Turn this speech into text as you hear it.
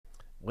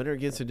Winner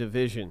gets a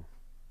division.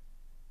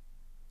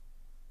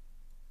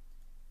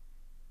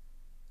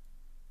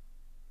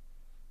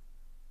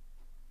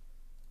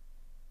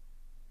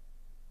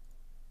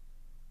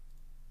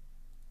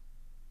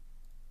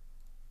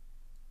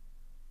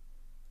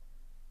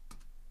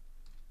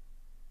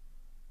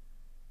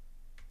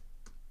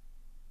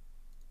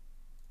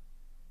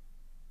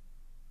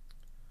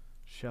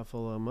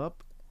 Shuffle them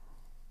up.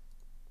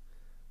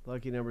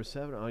 Lucky number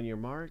 7 on your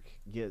mark.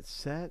 Get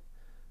set.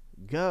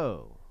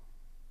 Go.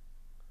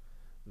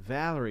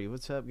 Valerie,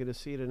 what's up? Good to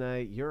see you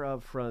tonight. You're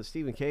up front.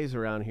 Stephen K's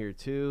around here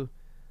too.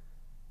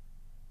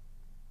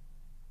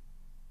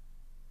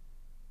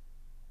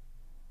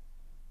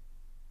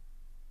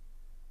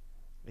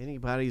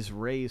 Anybody's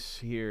race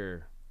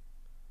here.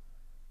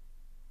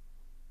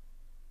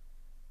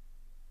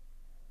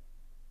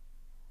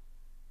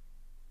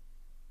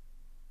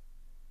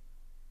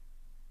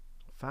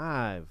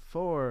 Five,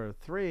 four,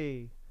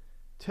 three,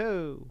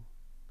 two.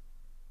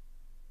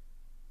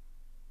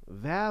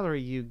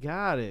 Valerie, you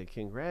got it.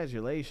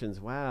 Congratulations.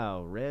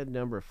 Wow. Red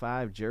number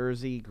 5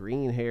 jersey,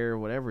 green hair,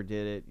 whatever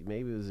did it.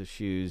 Maybe it was the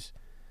shoes.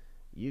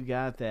 You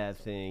got that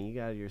thing. You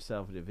got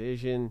yourself a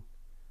division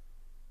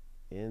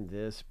in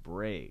this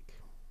break.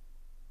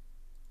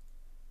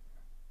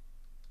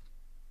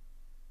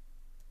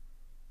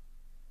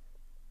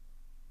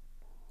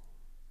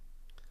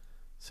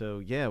 So,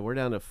 yeah, we're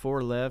down to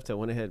 4 left. I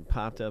went ahead and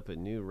popped up a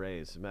new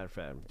race. As a matter of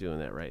fact, I'm doing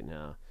that right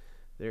now.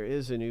 There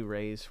is a new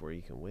race where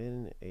you can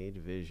win a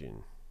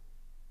division.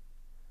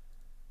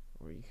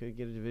 Or you could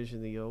get a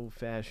division the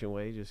old-fashioned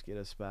way. Just get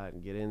a spot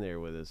and get in there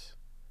with us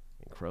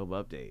in Chrome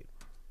Update.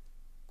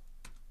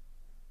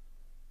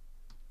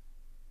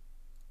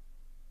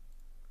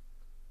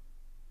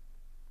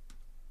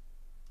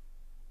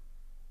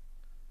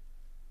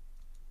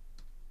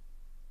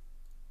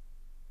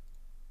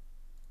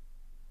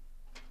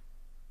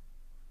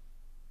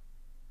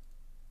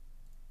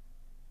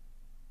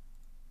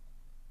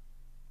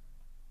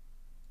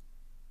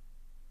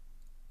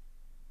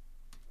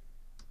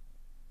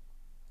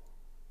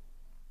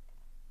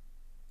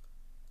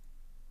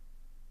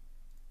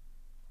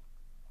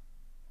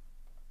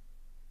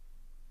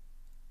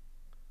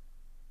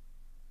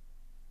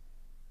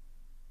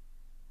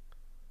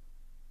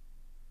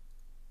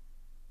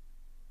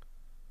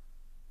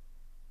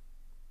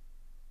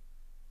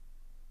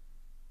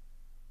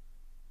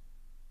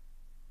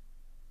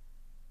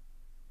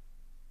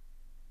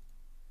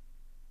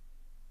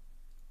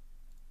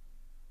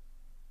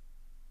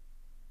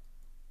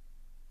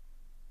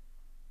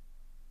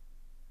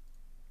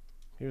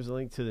 Here's a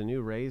link to the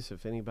new race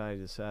if anybody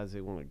decides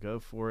they want to go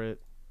for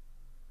it.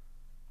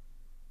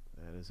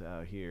 That is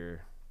out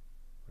here,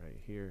 right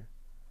here.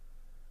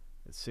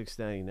 It's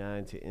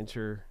 $6.99 to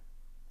enter.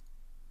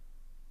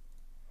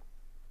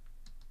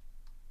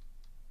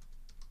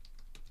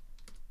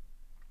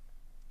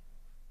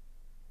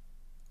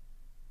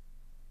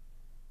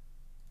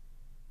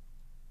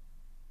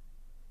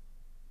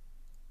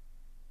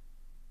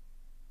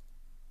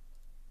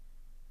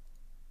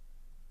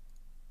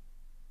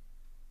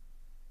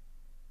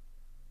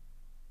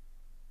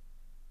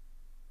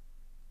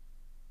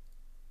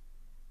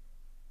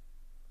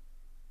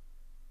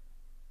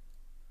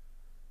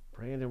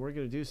 Brandon, we're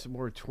going to do some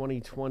more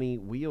 2020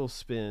 wheel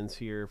spins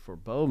here for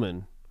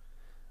Bowman.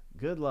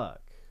 Good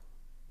luck.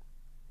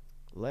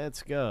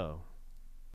 Let's go.